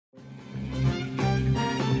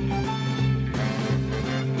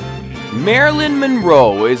Marilyn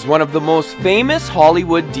Monroe is one of the most famous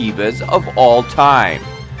Hollywood divas of all time.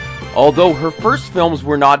 Although her first films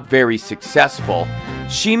were not very successful,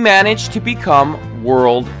 she managed to become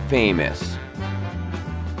world famous.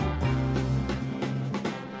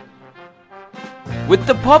 With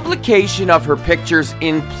the publication of her pictures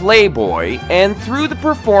in Playboy and through the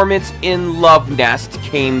performance in Love Nest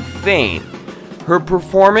came fame. Her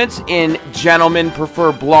performance in Gentlemen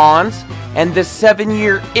Prefer Blondes and The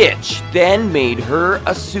 7-Year Itch then made her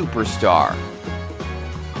a superstar.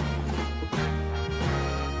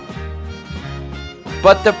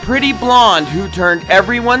 But the pretty blonde who turned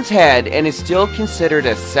everyone's head and is still considered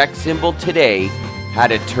a sex symbol today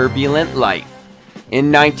had a turbulent life. In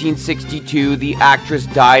 1962, the actress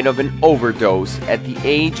died of an overdose at the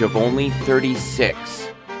age of only 36.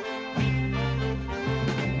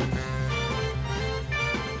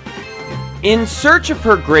 In search of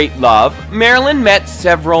her great love, Marilyn met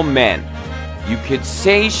several men. You could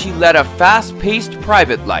say she led a fast-paced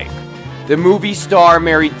private life. The movie star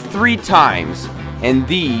married 3 times, and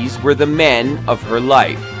these were the men of her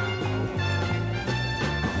life.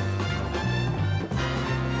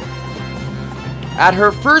 At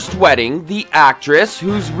her first wedding, the actress,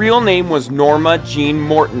 whose real name was Norma Jean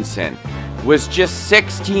Mortensen, was just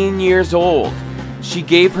 16 years old. She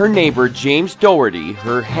gave her neighbor James Doherty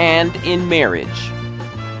her hand in marriage.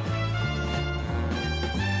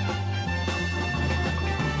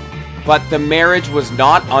 But the marriage was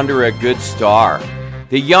not under a good star.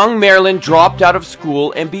 The young Marilyn dropped out of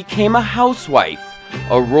school and became a housewife,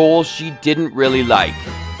 a role she didn't really like.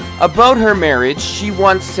 About her marriage, she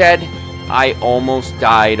once said, "I almost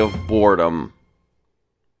died of boredom."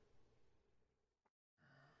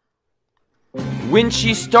 When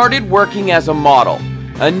she started working as a model,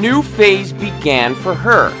 a new phase began for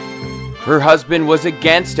her. Her husband was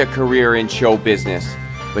against a career in show business,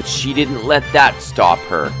 but she didn't let that stop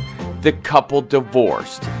her. The couple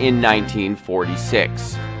divorced in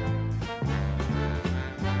 1946.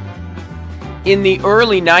 In the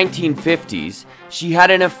early 1950s, she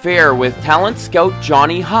had an affair with talent scout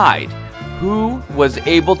Johnny Hyde, who was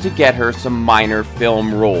able to get her some minor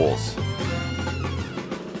film roles.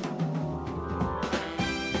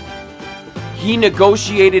 He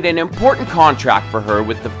negotiated an important contract for her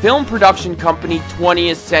with the film production company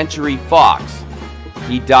 20th Century Fox.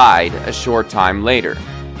 He died a short time later.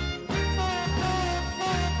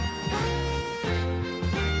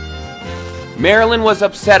 Marilyn was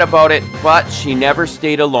upset about it, but she never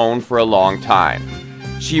stayed alone for a long time.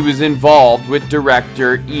 She was involved with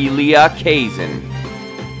director Elia Kazan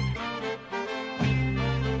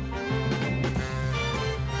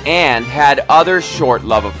and had other short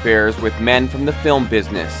love affairs with men from the film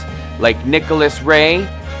business, like Nicholas Ray,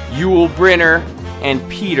 Yul Brynner, and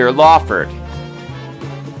Peter Lawford.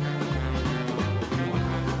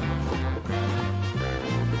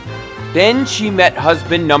 Then she met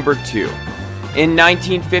husband number 2. In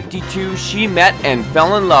 1952, she met and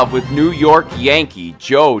fell in love with New York Yankee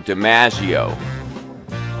Joe DiMaggio.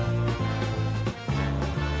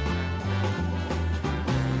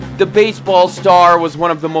 The baseball star was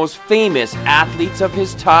one of the most famous athletes of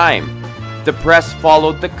his time. The press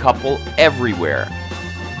followed the couple everywhere.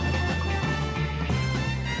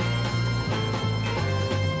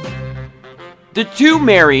 The two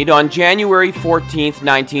married on January 14,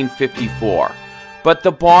 1954, but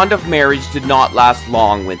the bond of marriage did not last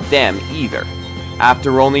long with them either.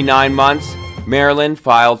 After only 9 months, Marilyn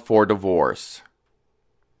filed for divorce.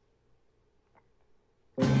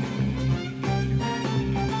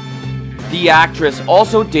 The actress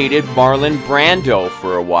also dated Marlon Brando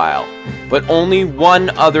for a while, but only one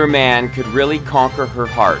other man could really conquer her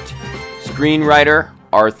heart: screenwriter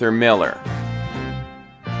Arthur Miller.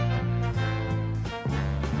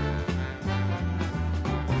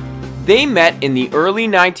 They met in the early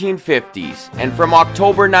 1950s, and from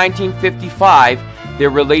October 1955, their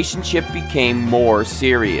relationship became more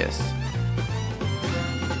serious.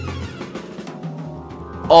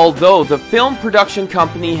 Although the film production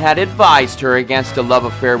company had advised her against a love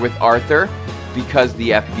affair with Arthur because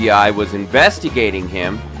the FBI was investigating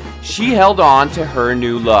him, she held on to her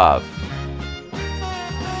new love.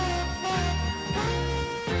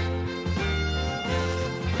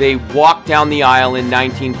 They walked down the aisle in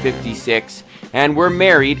 1956 and were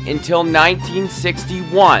married until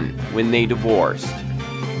 1961 when they divorced.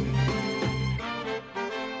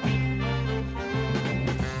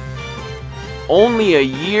 Only a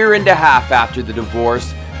year and a half after the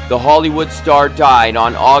divorce, the Hollywood star died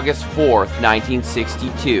on August 4,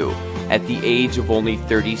 1962, at the age of only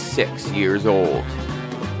 36 years old.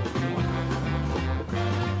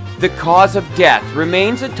 The cause of death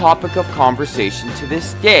remains a topic of conversation to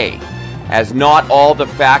this day, as not all the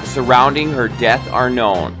facts surrounding her death are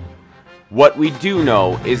known. What we do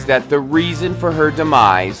know is that the reason for her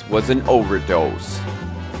demise was an overdose.